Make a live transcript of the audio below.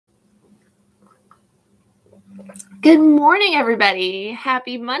Good morning, everybody.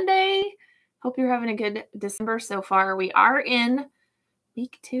 Happy Monday. Hope you're having a good December so far. We are in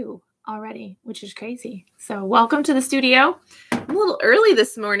week 2 already, which is crazy. So welcome to the studio. I'm a little early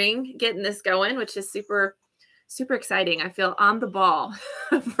this morning getting this going, which is super exciting. I feel on the ball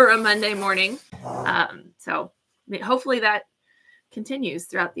for a Monday morning. So hopefully that continues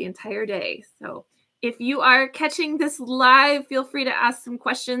throughout the entire day. So if you are catching this live, feel free to ask some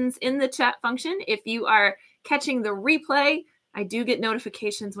questions in the chat function. If you are catching the replay, I do get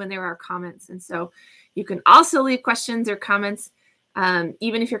notifications when there are comments. And so you can also leave questions or comments,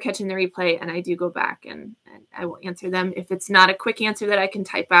 even if you're catching the replay, and I do go back and I will answer them. If it's not a quick answer that I can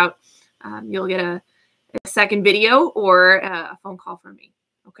type out, you'll get a second video or a phone call from me.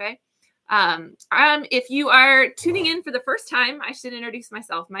 Okay. If you are tuning in for the first time, I should introduce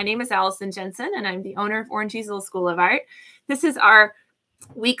myself. My name is Allison Jensen, and I'm the owner of Orange Easel School of Art. This is our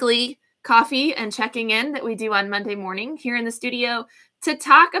weekly coffee and checking in that we do on Monday morning here in the studio to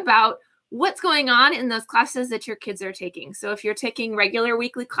talk about what's going on in those classes that your kids are taking. So if you're taking regular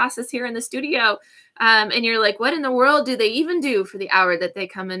weekly classes here in the studio, and you're like, what in the world do they even do for the hour that they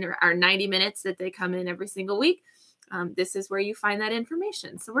come in, or our 90 minutes that they come in every single week? This is where you find that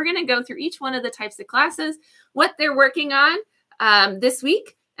information. So we're going to go through each one of the types of classes, what they're working on this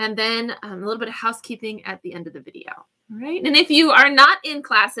week, and then a little bit of housekeeping at the end of the video. All right. And if you are not in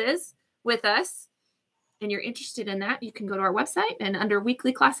classes with us and you're interested in that, you can go to our website and under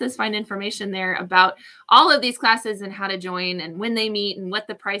weekly classes, find information there about all of these classes and how to join and when they meet and what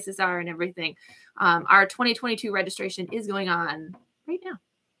the prices are and everything. Our 2022 registration is going on right now.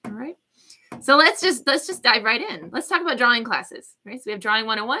 All right. So let's just dive right in. Let's talk about drawing classes, right? So we have Drawing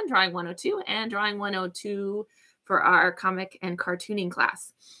 101, Drawing 102, and Drawing 102 for our comic and cartooning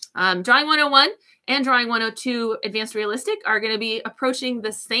class. Drawing 101 and Drawing 102 Advanced Realistic are going to be approaching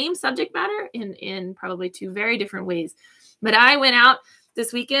the same subject matter in probably 2 very different ways. But I went out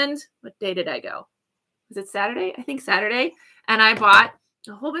this weekend. What day did I go? Was it Saturday? I think Saturday. And I bought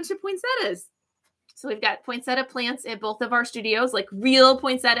a whole bunch of poinsettias. So we've got poinsettia plants at both of our studios, like real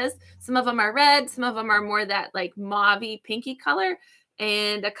poinsettias. Some of them are red. Some of them are more that like mauve-y, pinky color.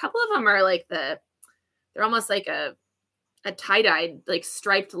 And a couple of them are like they're almost like a tie-dyed, like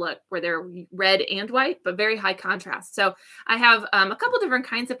striped look where they're red and white, but very high contrast. So I have a couple different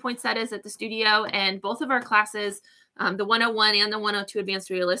kinds of poinsettias at the studio, and both of our classes, the 101 and the 102 Advanced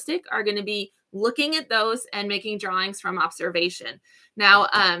Realistic, are going to be looking at those and making drawings from observation. Now,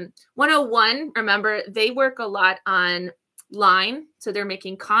 101, remember, they work a lot on line. So they're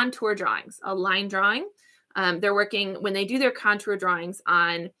making contour drawings, a line drawing. They're working, when they do their contour drawings,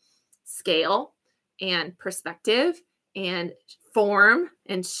 on scale and perspective and form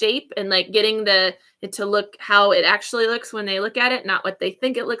and shape, and like getting it to look how it actually looks when they look at it, not what they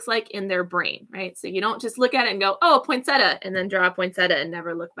think it looks like in their brain, right? So you don't just look at it and go, oh, poinsettia, and then draw a poinsettia and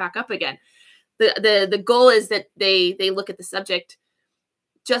never look back up again. The goal is that they look at the subject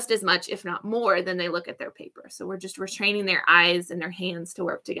just as much, if not more, than they look at their paper. So we're training their eyes and their hands to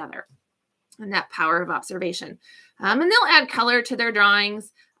work together, and that power of observation. And they'll add color to their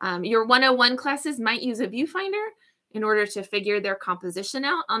drawings. Your 101 classes might use a viewfinder in order to figure their composition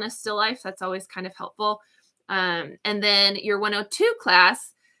out on a still life. That's always kind of helpful. And then your 102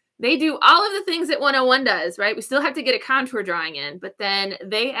 class, they do all of the things that 101 does, right? We still have to get a contour drawing in, but then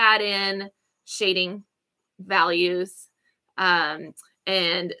they add in shading, values,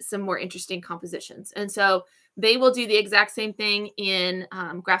 and some more interesting compositions. And so they will do the exact same thing in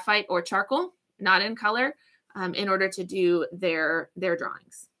graphite or charcoal, not in color, in order to do their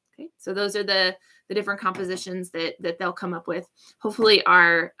drawings. Okay, so those are the different compositions that they'll come up with, hopefully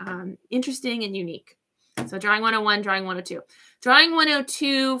are interesting and unique. So Drawing 101, Drawing 102. Drawing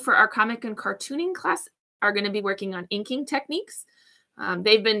 102 for our comic and cartooning class are going to be working on inking techniques.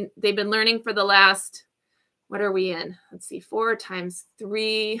 They've been learning for the last, what are we in? Let's see, 4 times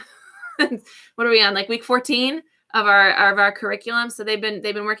 3. What are we on? Like week 14 of our curriculum. So they've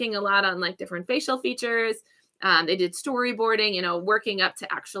been working a lot on like different facial features. They did storyboarding, working up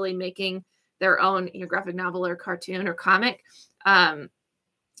to actually making their own graphic novel or cartoon or comic. And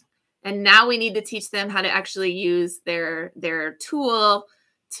now we need to teach them how to actually use their tool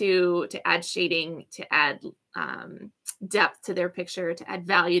to add shading, to add depth to their picture, to add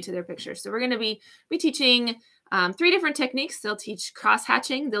value to their picture. So we're going to be teaching 3 different techniques. They'll teach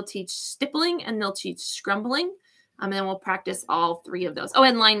cross-hatching, they'll teach stippling, and they'll teach scrumbling. And then we'll practice all 3 of those. Oh,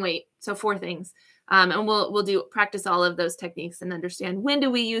 and line weight. So 4 things. And we'll practice all of those techniques and understand when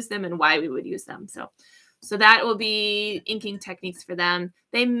do we use them and why we would use them. So that will be inking techniques for them.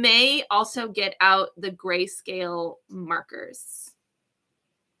 They may also get out the grayscale markers.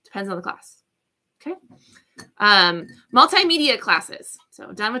 Depends on the class. Okay. Multimedia classes.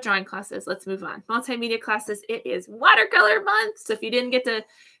 So done with drawing classes. Let's move on. Multimedia classes. It is watercolor month. So if you didn't get to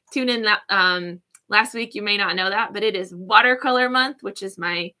tune in last week, you may not know that, but it is watercolor month, which is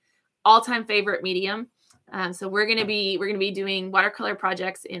my all-time favorite medium. So we're going to be doing watercolor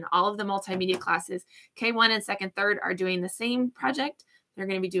projects in all of the multimedia classes. K1 and 2nd, 3rd are doing the same project. They're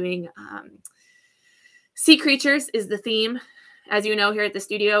going to be doing sea creatures is the theme. As you know, here at the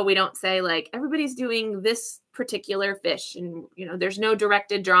studio, we don't say like everybody's doing this particular fish, and there's no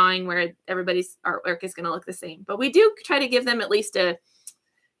directed drawing where everybody's artwork is going to look the same. But we do try to give them at least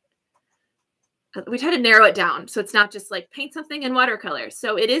we try to narrow it down so it's not just like paint something in watercolor.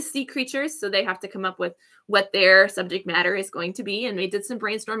 So it is sea creatures, so they have to come up with what their subject matter is going to be. And we did some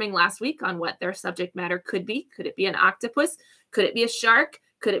brainstorming last week on what their subject matter could be. Could it be an octopus? Could it be a shark?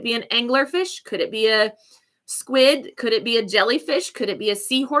 Could it be an anglerfish? Could it be a squid? Could it be a jellyfish? Could it be a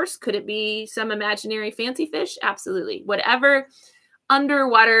seahorse? Could it be some imaginary fancy fish? Absolutely. Whatever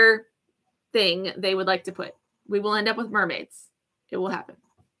underwater thing they would like to put. We will end up with mermaids. It will happen.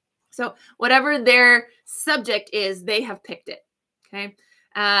 So whatever their subject is, they have picked it. Okay.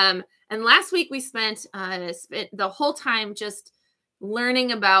 And last week we spent the whole time just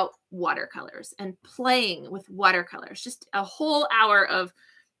learning about watercolors and playing with watercolors, just a whole hour of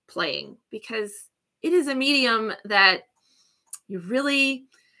playing, because it is a medium that you really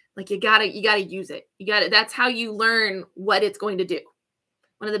you gotta use it. That's how you learn what it's going to do.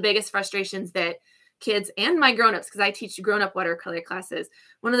 One of the biggest frustrations that kids and my grown-ups, because I teach grown-up watercolor classes,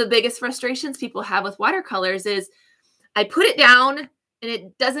 one of the biggest frustrations people have with watercolors is I put it down and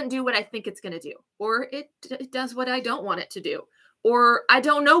it doesn't do what I think it's going to do, or it does what I don't want it to do, or I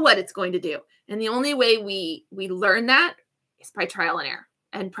don't know what it's going to do. And the only way we learn that is by trial and error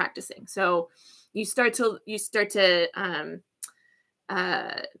and practicing. So you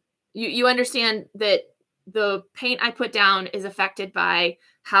understand that the paint I put down is affected by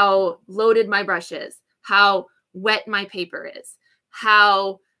how loaded my brush is, how wet my paper is,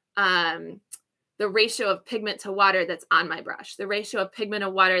 how the ratio of pigment to water that's on my brush, the ratio of pigment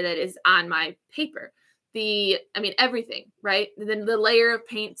of water that is on my paper, everything, right? Then the layer of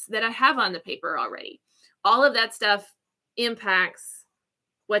paints that I have on the paper already. All of that stuff impacts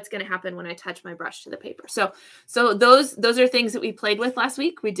what's going to happen when I touch my brush to the paper. So those are things that we played with last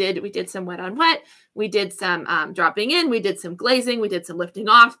week. We did some wet on wet. We did some dropping in. We did some glazing. We did some lifting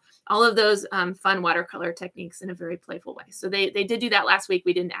off. All of those fun watercolor techniques in a very playful way. So they did do that last week.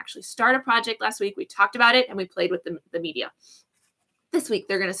 We didn't actually start a project last week. We talked about it and we played with the media. This week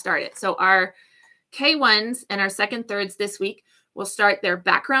they're going to start it. So our K1s and our 2nd, 3rds this week will start their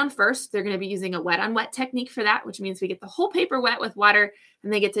background first. They're going to be using a wet on wet technique for that, which means we get the whole paper wet with water,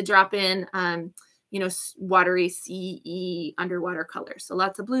 and they get to drop in, watery sea underwater colors. So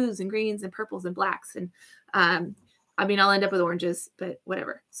lots of blues and greens and purples and blacks. And I'll end up with oranges, but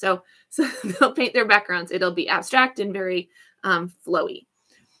whatever. So they'll paint their backgrounds. It'll be abstract and very flowy.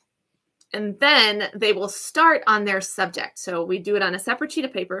 And then they will start on their subject. So we do it on a separate sheet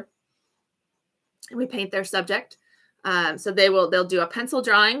of paper, and we paint their subject. So they'll do a pencil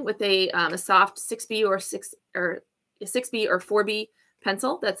drawing with a soft 6B or 6B or 4B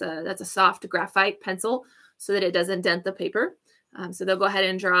pencil. That's a soft graphite pencil so that it doesn't dent the paper. So they'll go ahead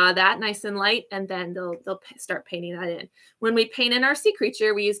and draw that nice and light, and then they'll start painting that in. When we paint in our sea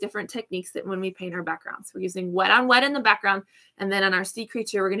creature, we use different techniques than when we paint our backgrounds. We're using wet on wet in the background, and then on our sea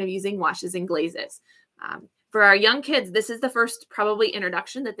creature, we're going to be using washes and glazes. For our young kids, this is the first probably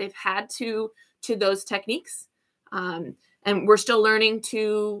introduction that they've had to those techniques. And we're still learning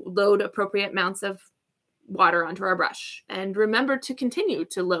to load appropriate amounts of water onto our brush, and remember to continue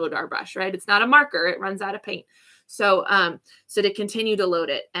to load our brush, right? It's not a marker. It runs out of paint. So to continue to load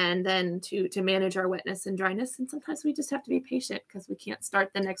it, and then to manage our wetness and dryness. And sometimes we just have to be patient because we can't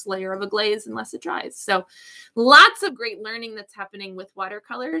start the next layer of a glaze unless it dries. So lots of great learning that's happening with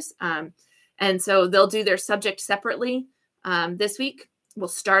watercolors. And so they'll do their subject separately. This week we'll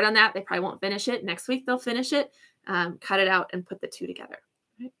start on that. They probably won't finish it. Next week they'll finish it, cut it out, and put the two together.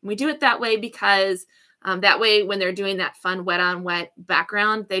 Right? We do it that way because that way, when they're doing that fun wet on wet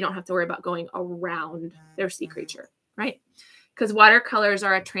background, they don't have to worry about going around their sea creature, right? Because watercolors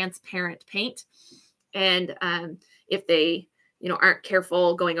are a transparent paint. And if they, aren't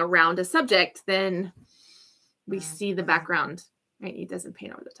careful going around a subject, then we see the background, right? It doesn't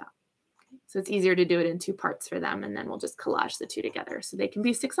paint over the top. Okay? So it's easier to do it in two parts for them. And then we'll just collage the two together so they can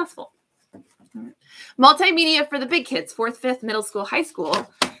be successful. Right. Multimedia for the big kids, 4th, 5th, middle school, high school.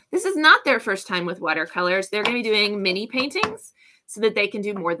 This is not their first time with watercolors. They're going to be doing mini paintings so that they can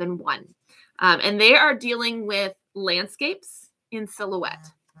do more than one. And they are dealing with landscapes in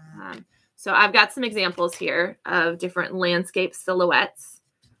silhouette. So I've got some examples here of different landscape silhouettes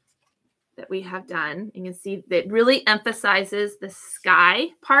that we have done. You can see that really emphasizes the sky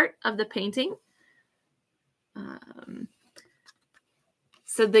part of the painting.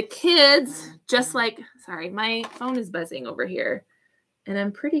 So the kids, just like, sorry, my phone is buzzing over here. And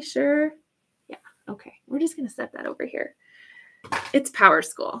I'm pretty sure, yeah, okay. We're just going to set that over here. It's Power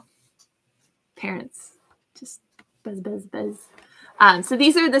School. Parents, just buzz, buzz, buzz. So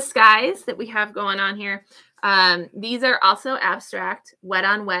these are the skies that we have going on here. These are also abstract, wet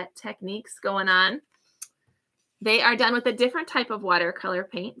on wet techniques going on. They are done with a different type of watercolor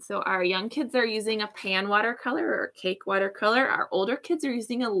paint. So our young kids are using a pan watercolor or cake watercolor. Our older kids are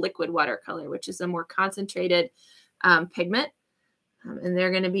using a liquid watercolor, which is a more concentrated pigment. And they're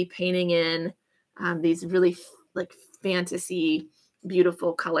going to be painting in these really like fantasy,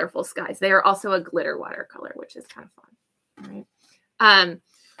 beautiful, colorful skies. They are also a glitter watercolor, which is kind of fun. All right.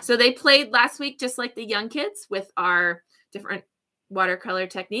 So they played last week, just like the young kids, with our different watercolor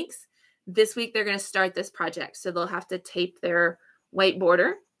techniques. This week, they're going to start this project. So they'll have to tape their white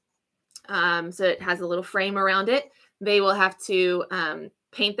border. So it has a little frame around it. They will have to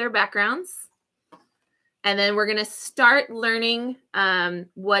paint their backgrounds. And then we're going to start learning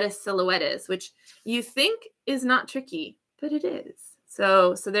what a silhouette is, which you think is not tricky, but it is.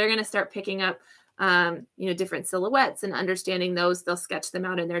 So they're going to start picking up, different silhouettes and understanding those. They'll sketch them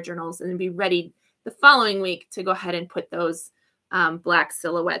out in their journals and then be ready the following week to go ahead and put those black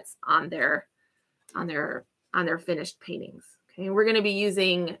silhouettes on their finished paintings. Okay, we're going to be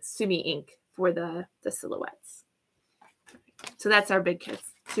using Sumi ink for the silhouettes. So that's our big kids.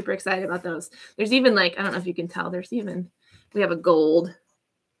 Super excited about those. There's even like, I don't know if you can tell, we have a gold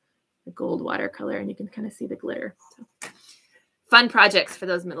watercolor, and you can kind of see the glitter. So, fun projects for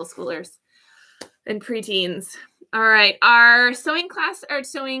those middle schoolers and preteens. All right, our sewing class are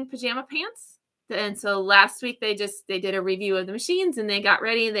sewing pajama pants. And so last week they did a review of the machines and they got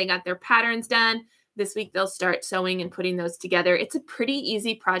ready. They got their patterns done. This week they'll start sewing and putting those together. It's a pretty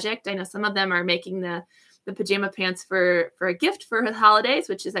easy project. I know some of them are making the pajama pants for a gift for the holidays,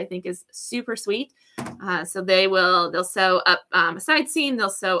 which I think is super sweet. So they'll sew up a side seam. They'll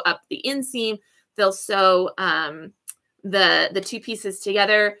sew up the inseam. They'll sew the two pieces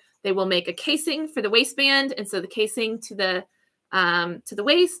together. They will make a casing for the waistband, and so the casing to the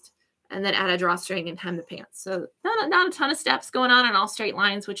waist, and then add a drawstring and hem the pants. So not a ton of steps going on all straight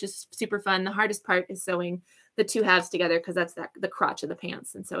lines, which is super fun. The hardest part is sewing the two halves together because that's the crotch of the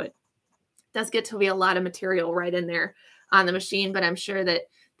pants. And so it does get to be a lot of material right in there on the machine, but I'm sure that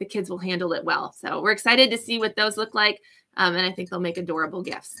the kids will handle it well. So we're excited to see what those look like. And I think they'll make adorable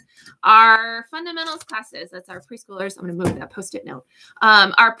gifts. Our fundamentals classes, that's our preschoolers. I'm going to move that Post-it note.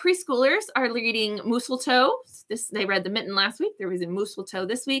 Our preschoolers are reading Mistletoe. They read The Mitten last week. They're reading Mistletoe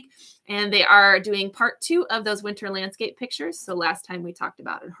this week. And they are doing part 2 of those winter landscape pictures. So last time we talked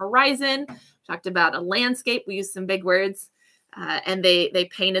about a horizon, talked about a landscape. We used some big words. And they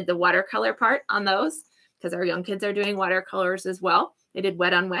painted the watercolor part on those because our young kids are doing watercolors as well. They did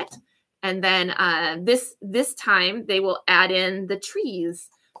wet on wet. And then this time they will add in the trees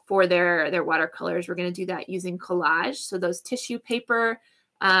for their watercolors. We're going to do that using collage. So those tissue paper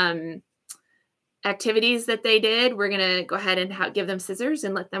activities that they did, we're going to go ahead and give them scissors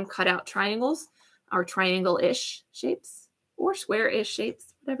and let them cut out triangles or triangle-ish shapes or square-ish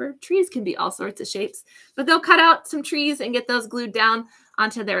shapes, whatever. Trees can be all sorts of shapes. But they'll cut out some trees and get those glued down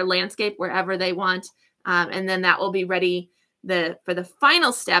onto their landscape wherever they want. And then that will be ready for the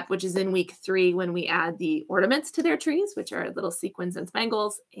final step, which is in week 3, when we add the ornaments to their trees, which are little sequins and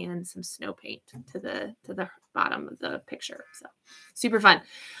spangles, and some snow paint to the bottom of the picture. So super fun.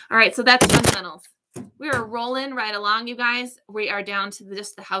 All right, so that's fundamentals. We are rolling right along, you guys. We are down to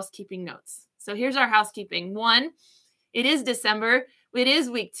just the housekeeping notes. So here's our housekeeping. 1, it is December. It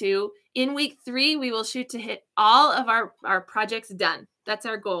is week 2. In week 3, we will shoot to hit all of our projects done. That's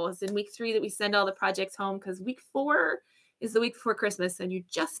our goal. It's in week 3 that we send all the projects home, because week 4 is the week before Christmas, and you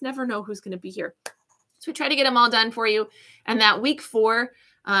just never know who's going to be here. So we try to get them all done for you. And that week 4,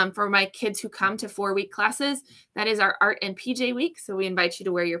 for my kids who come to 4-week classes, that is our art and PJ week. So we invite you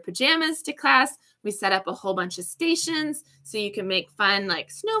to wear your pajamas to class. We set up a whole bunch of stations so you can make fun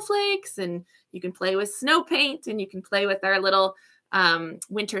like snowflakes, and you can play with snow paint, and you can play with our little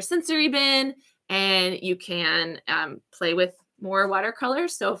winter sensory bin, and you can play with more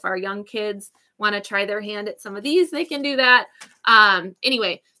watercolors. So if our young kids want to try their hand at some of these, they can do that.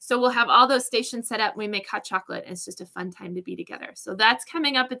 Anyway, so we'll have all those stations set up. We make hot chocolate, and it's just a fun time to be together. So that's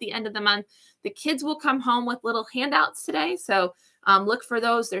coming up at the end of the month. The kids will come home with little handouts today. So look for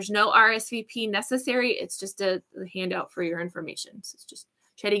those. There's no RSVP necessary. It's just a handout for your information. So it's just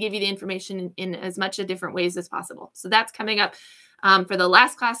try to give you the information in as much of different ways as possible. So that's coming up for the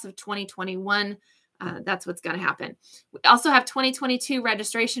last class of 2021. That's what's going to happen. We also have 2022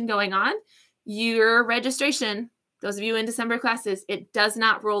 registration going on. Your registration, those of you in December classes, it does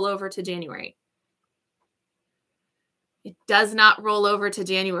not roll over to January. It does not roll over to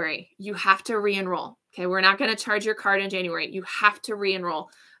January. You have to re-enroll. Okay, we're not going to charge your card in January. You have to re-enroll.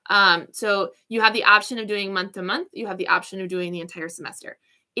 So you have the option of doing month to month. You have the option of doing the entire semester.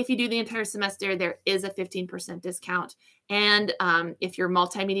 If you do the entire semester, there is a 15% discount. And if your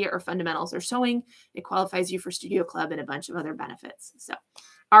multimedia or fundamentals are showing, it qualifies you for Studio Club and a bunch of other benefits. So,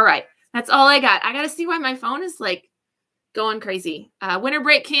 all right, that's all I got. I got to see why my phone is like going crazy. Winter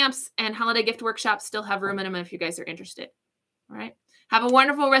break camps and holiday gift workshops still have room in them if you guys are interested. All right. Have a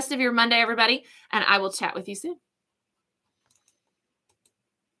wonderful rest of your Monday, everybody, and I will chat with you soon.